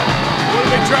 What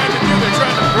are they trying to do? They're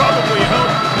trying to probably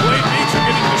help Blaine Meeks from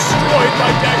getting destroyed by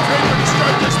Dak Draper to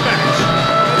start this match.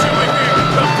 That's the only thing I can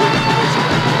come to a conclusion.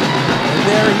 And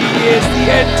there he is,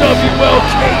 the NWL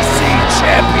KC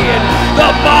champion,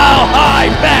 the Mile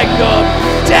High Magnum,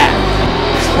 Dak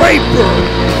Draper.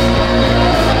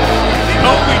 The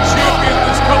only champion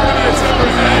this company has ever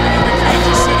had in the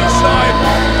Kansas City side,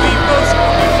 the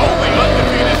only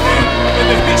undefeated man in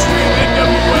the history of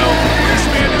NWL. This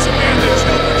man is a man that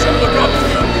children should look up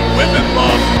to, women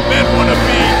love, men want to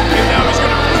be, and now he's going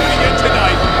to prove it again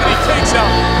tonight, and he takes out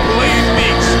Blaine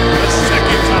Meeks a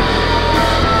second time.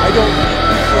 I don't think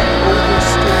we can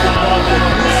overstate enough that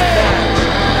this match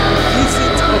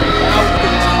isn't about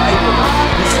the title.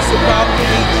 This is about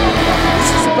hatred.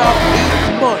 This is about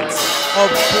 8 months of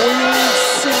boiling,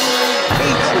 simmering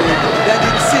hatred that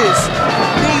exists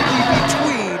mainly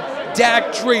between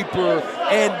Dak Draper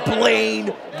and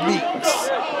Blaine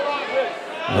Meeks.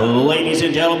 Ladies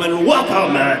and gentlemen,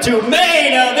 welcome to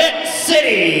Main Event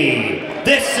City.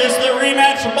 This is the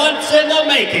rematch months in the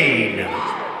making.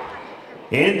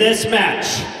 In this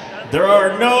match, there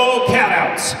are no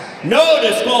countouts, no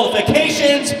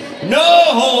disqualifications, no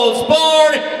holds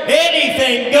barred.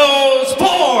 Anything goes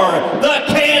for the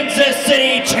Kansas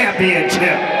City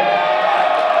Championship.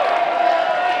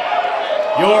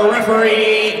 your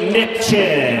referee, Nick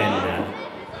Chin.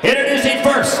 Introducing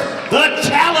first, the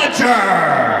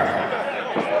challenger.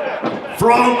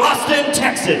 From Austin,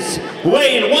 Texas,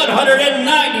 weighing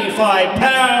 195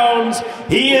 pounds,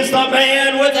 he is the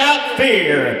man without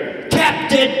fear,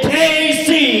 Captain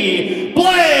KC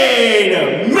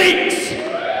Blade Meeks.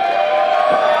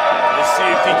 Let's see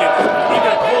if he can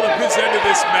hold up his end of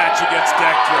this match against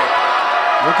Dak Draper.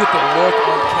 Look at the look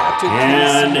on Captain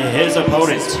And KC. his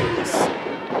opponent,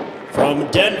 from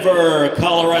Denver,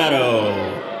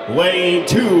 Colorado, weighing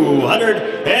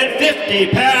 250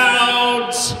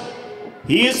 pounds,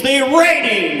 he is the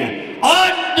reigning,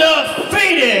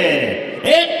 undefeated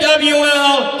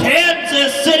NWL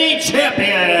Kansas City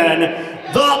champion,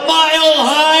 the Mile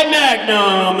High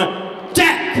Magnum,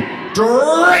 Dak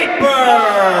Draper.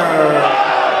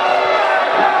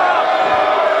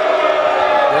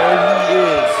 There he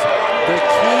is, the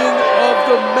king of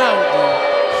the mountain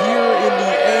here in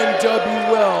the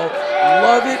NWL.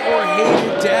 Love it or hate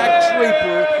it, Dak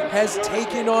Draper has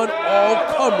taken on all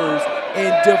comers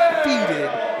and defeated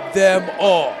them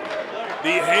all.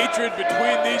 The hatred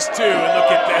between these two, and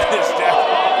look at that, as Dak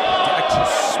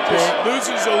just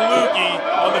loses a loogie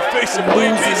on the face of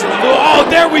Blade Meeks. Oh,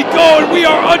 there we go, and we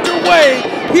are underway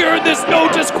here in this no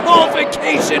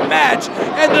disqualification match,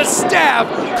 and the staff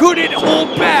couldn't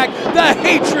hold back the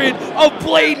hatred of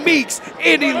Blade Meeks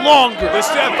any longer. The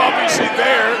staff obviously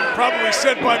there, probably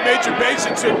sent by Major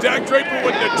Basin, so Dak Draper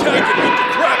wouldn't attack and beat the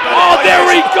crap out of there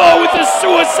we go with the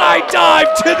suicide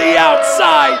dive to the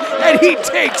outside, and he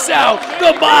takes out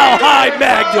the Mile High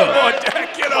Magnum. Come on,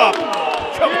 Dak, get up.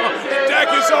 Come on, Dak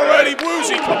is already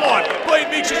woozy. Come on, Blade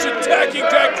Meeks is attacking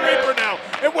Dak Draper now.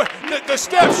 And the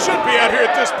staff should be out here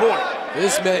at this point.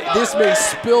 This may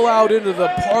spill out into the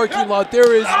parking lot.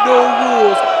 There is no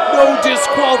rules, no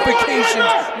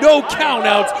disqualifications, no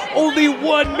countouts. Only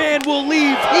one man will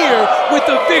leave here with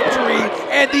the victory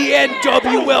and the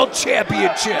NWL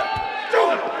Championship.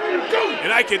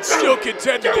 And I can still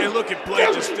contend, and look at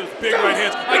Blade, just those big right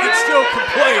hands. I can still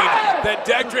complain that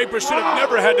Dak Draper should have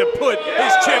never had to put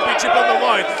his championship on the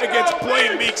line against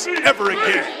Blade Meeks ever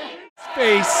again.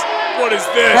 Face. What is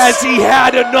this? Has he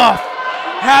had enough?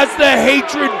 Has the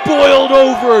hatred boiled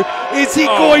over? Is he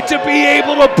going to be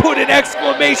able to put an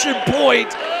exclamation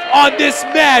point on this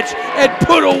match and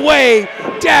put away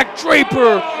Dak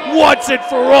Draper once and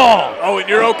for all? Oh, and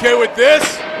you're okay with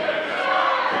this?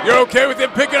 You're okay with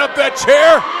him picking up that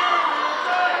chair?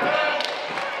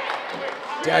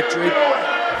 Dak Draper,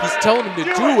 he's telling him to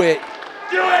do it.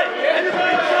 Do it!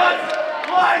 Everybody just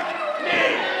like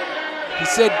me! He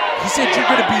said you're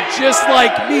gonna be just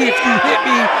like me if you hit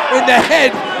me in the head.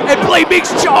 And Blade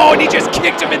Meeks, oh, and he just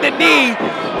kicked him in the knee.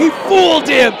 He fooled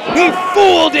him. He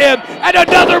fooled him. And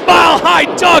another Mile High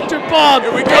Dr. Bomb. Here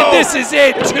we go. And this is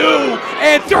it, 2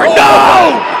 and 3.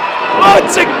 No!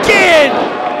 Once again,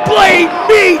 Blade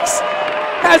Meeks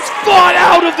has fought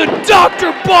out of the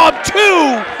Dr. Bomb 2.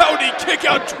 How did he kick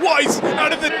out twice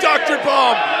out of the Dr.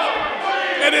 Bomb?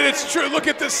 And it's true, look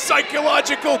at the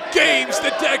psychological games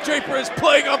that Dak Draper is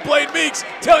playing on Blade Meeks,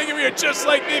 telling him you're just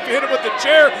like me if you hit him with the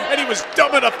chair, and he was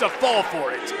dumb enough to fall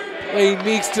for it. Blade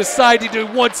Meeks decided to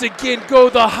once again go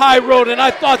the high road, and I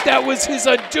thought that was his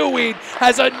undoing,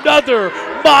 as another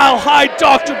Mile High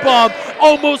Dr. Bomb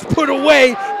almost put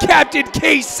away Captain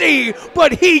KC,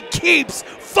 but he keeps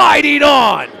fighting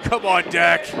on. Come on,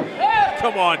 Dak.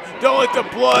 Come on. Don't let the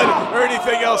blood or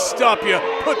anything else stop you.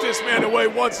 Put this man away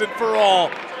once and for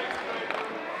all.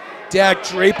 Dak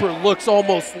Draper looks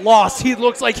almost lost. He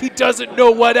looks like he doesn't know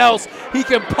what else he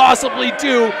can possibly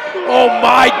do. Oh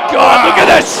my God, look at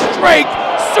that strength.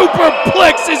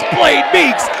 Superplexes Blade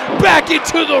Meeks back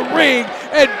into the ring,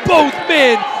 and both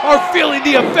men are feeling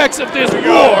the effects of this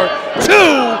war. 2,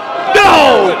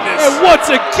 no! And once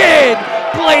again,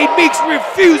 Blade Meeks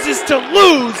refuses to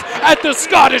lose at the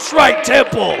Scottish Rite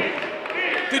Temple.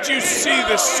 Did you see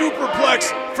the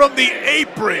superplex from the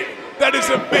apron? That is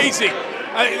amazing.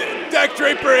 Dak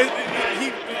Draper,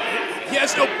 he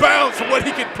has no bounds for what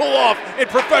he can pull off in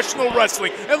professional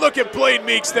wrestling. And look at Blade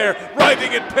Meeks there,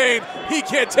 writhing in pain. He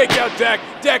can't take out Dak.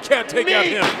 Dak can't take out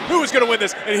him. Who is going to win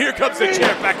this? And here comes the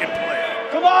chair back in play.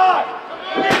 Come on!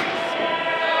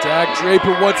 Dak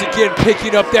Draper once again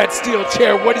picking up that steel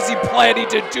chair. What is he planning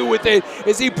to do with it?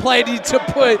 Is he planning to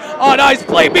put on ice?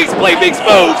 Blade Meeks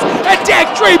moves, and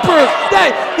Dak Draper,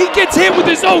 he gets hit with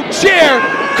his own chair.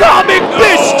 Comic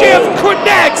Mischief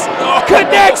connects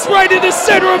right in the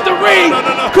center of the ring.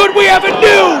 Could we have a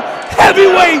new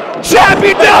heavyweight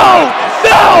champion? No!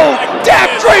 Dak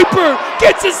Draper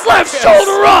gets his left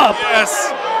shoulder up.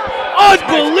 Yes.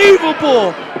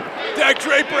 Unbelievable. Dak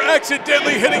Draper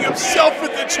accidentally hitting himself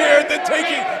with the chair, then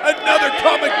taking another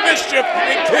comic mischief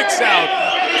and kicks out.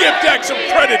 Give Dak some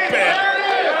credit, Ben.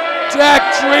 Dak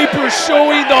Draper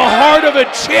showing the heart of a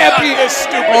champion. Not this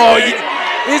stupid thing.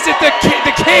 Is it the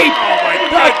cape? Oh my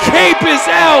The God. cape is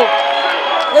out.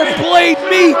 And Blade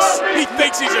Meeks. He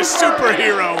thinks he's a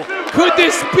superhero. Could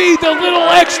this be the little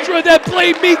extra that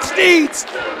Blade Meeks needs?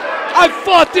 I've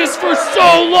fought this for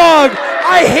so long.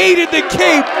 I hated the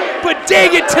cape, but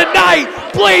dang it tonight,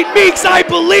 Blade Meeks, I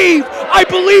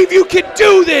believe you can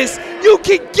do this. You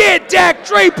can get Dak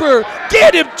Draper.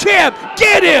 Get him, champ,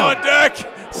 get him. Come on, Dak.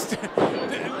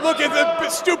 Look at the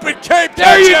stupid cape.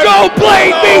 There you go,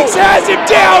 Blade Meeks has him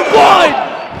down.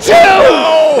 1, 2,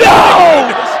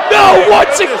 no,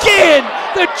 once again,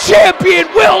 the champion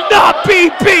will not be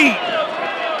beat.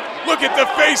 Look at the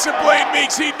face of Blade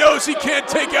Meeks. He knows he can't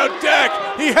take out Dak.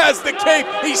 He has the cape.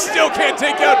 He still can't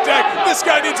take out Dak. This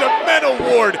guy needs a mental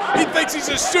ward. He thinks he's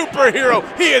a superhero.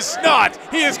 He is not.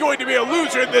 He is going to be a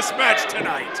loser in this match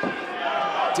tonight.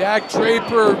 Dak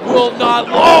Draper will not.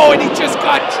 Oh, and he just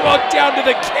got drugged down to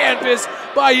the canvas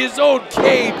by his own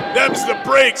cape. Them's the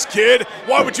breaks, kid.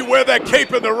 Why would you wear that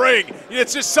cape in the ring?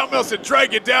 It's just something else to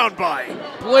drag you down by.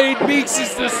 Blade Meeks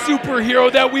is the superhero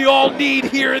that we all need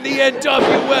here in the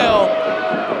NWL.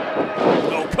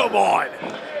 Oh, come on.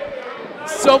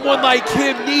 Someone like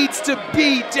him needs to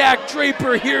beat Dak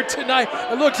Draper here tonight.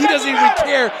 And look, he doesn't even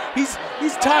care. He's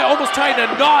almost tying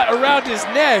a knot around his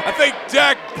neck. I think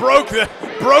Dak broke the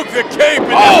cape.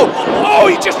 And oh,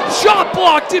 he just chop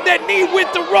blocked him. That knee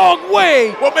went the wrong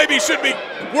way. Well, maybe he shouldn't be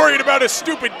worried about his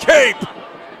stupid cape.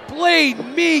 Blade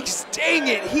Meeks, dang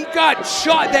it, he got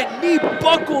shot. That knee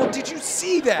buckled. Did you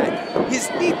see that? His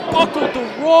knee buckled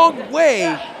the wrong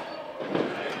way.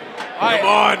 Come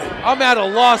on. I'm at a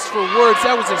loss for words.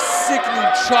 That was a sickening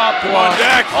chop block. Come on,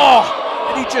 Dak. Oh,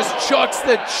 and he just chucks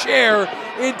the chair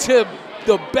into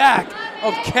the back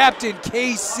of Captain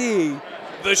KC.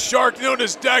 The shark known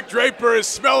as Dak Draper is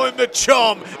smelling the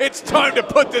chum. It's time to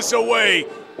put this away.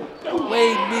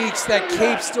 Blade Meeks, that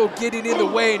cape still getting in the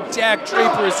way, and Dak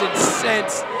Draper is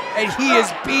incensed, and he is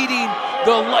beating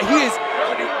the. What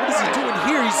is he doing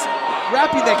here? He's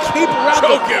wrapping that cape around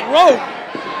the throat.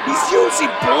 He's using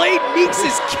Blade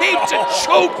Meeks' cape to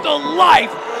choke the life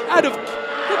out of.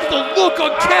 Look at the look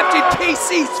on Captain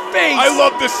KC's face. I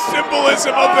love the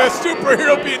symbolism of the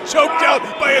superhero being choked out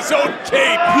by his own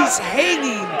cape. He's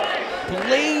hanging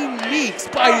Blade Meeks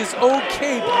by his own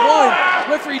cape.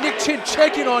 1, referee Nick Chin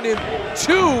checking on him.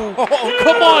 2,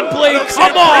 come on, Blade,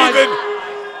 come on.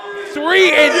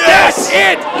 3, and that's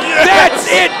it. Yes. That's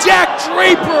it. Dak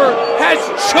Draper has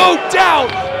choked out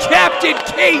Captain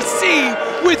KC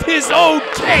with his own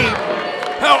cape.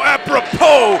 How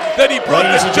apropos that he brought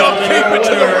this dumb cape into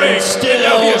the ring. And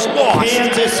now he is lost.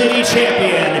 Kansas City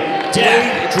champion,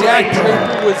 Dak Draper. Dak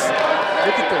Draper was,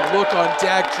 look at the look on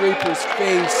Dak Draper's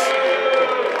face.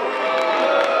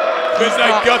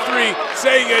 Midnight Guthrie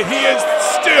saying that he is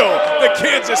still the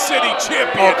Kansas City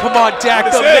champion. Oh, come on, Dak,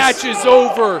 the match is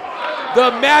over. The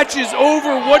match is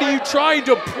over. What are you trying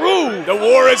to prove? The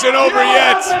war isn't over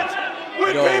yet.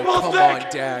 When No, people come think on,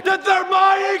 Dak. that they're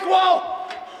my equal.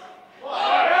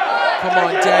 Come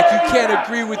on, Dak, you can't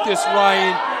agree with this,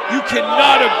 Ryan. You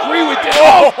cannot agree with this.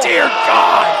 Oh, dear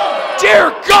God.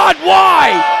 Dear God,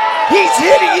 why? He's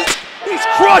hitting, he's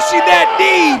crushing that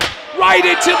knee right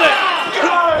into the,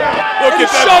 Look and he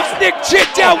at that. shoves Nick Chin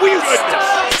down.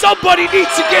 Somebody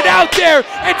needs to get out there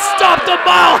and stop the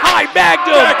Mile High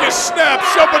Magnum. Dak is snapped.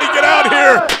 Somebody get out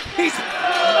here. He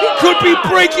could be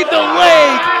breaking the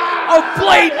leg of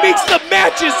Blade Meeks. The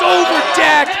match is over,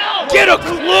 Dak. Get a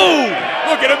clue.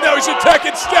 Look at him now. He's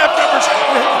attacking staff members.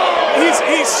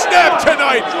 He's snapped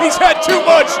tonight. He's had too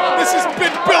much. This has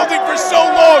been building for so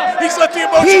long. He's let the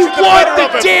emotions get the better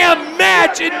of him. He won the damn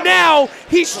match, and now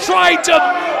he's trying to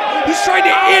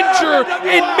injure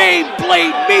and maim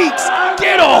Blade Meeks.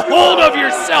 Get a hold of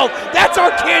yourself. That's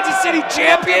our Kansas City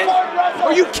champion?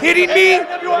 Are you kidding me?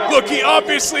 Look, he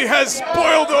obviously has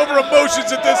boiled over emotions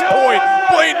at this point.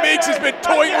 Blade Meeks has been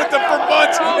toying with them for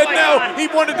months, and now he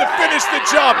wanted to finish the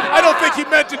job. I don't think he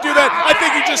meant to do that. I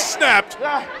think he just snapped.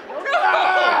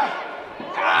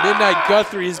 Midnight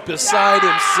Guthrie is beside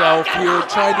himself here,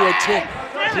 trying to attack.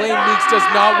 Blade Meeks does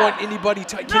not want anybody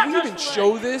to. Can we even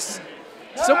show this?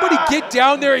 Somebody get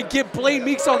down there and get Blade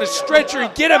Meeks on a stretcher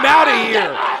and get him out of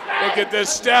here. Look at this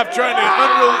staff trying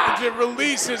to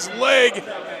release his leg.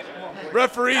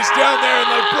 Referee's down there, and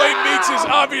like Blade Meeks is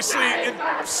obviously in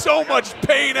so much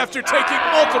pain after taking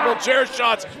multiple chair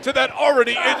shots to that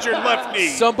already injured left knee.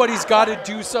 Somebody's got to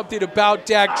do something about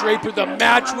Dak Draper. The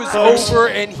match was over,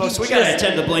 and folks, we got to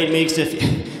attend to Blade Meeks. If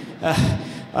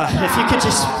If you could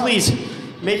just please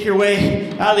make your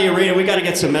way out of the arena, we got to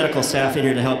get some medical staff in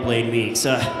here to help Blaine Meeks.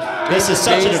 This is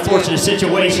such an unfortunate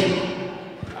situation.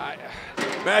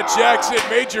 Matt Jackson,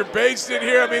 Major Based in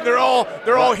here. I mean, they're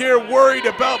all here worried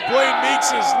about Blaine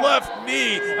Meeks' left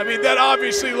knee. I mean, that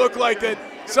obviously looked like that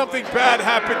something bad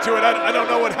happened to it. I don't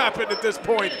know what happened at this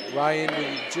point. Ryan, will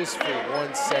you just for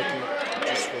 1 second,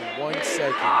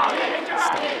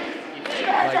 stop.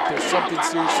 Like, there's something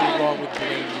seriously wrong with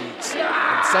Blaine Meeks,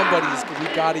 and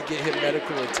we got to get him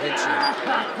medical attention.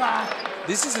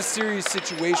 This is a serious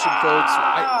situation, folks.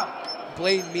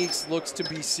 Blaine Meeks looks to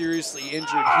be seriously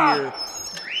injured here.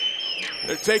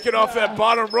 They're taking off that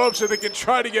bottom rope so they can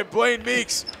try to get Blaine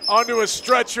Meeks onto a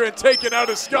stretcher and taking out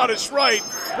a Scottish Rite.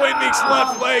 Blaine Meeks'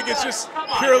 left leg is just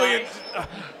purely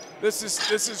this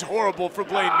is horrible for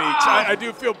Blaine Meeks. I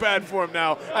do feel bad for him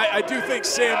now. I do think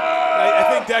I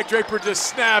think Dak Draper just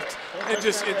snapped and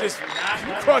just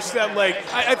crushed that leg.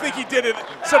 I think he did it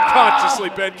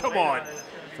subconsciously, Ben. Come on.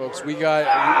 Folks, we got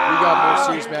more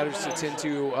serious matters to attend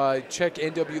to. Check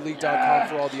nwleague.com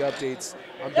for all the updates.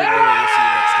 I'm Big Leonel. We'll see you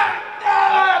next.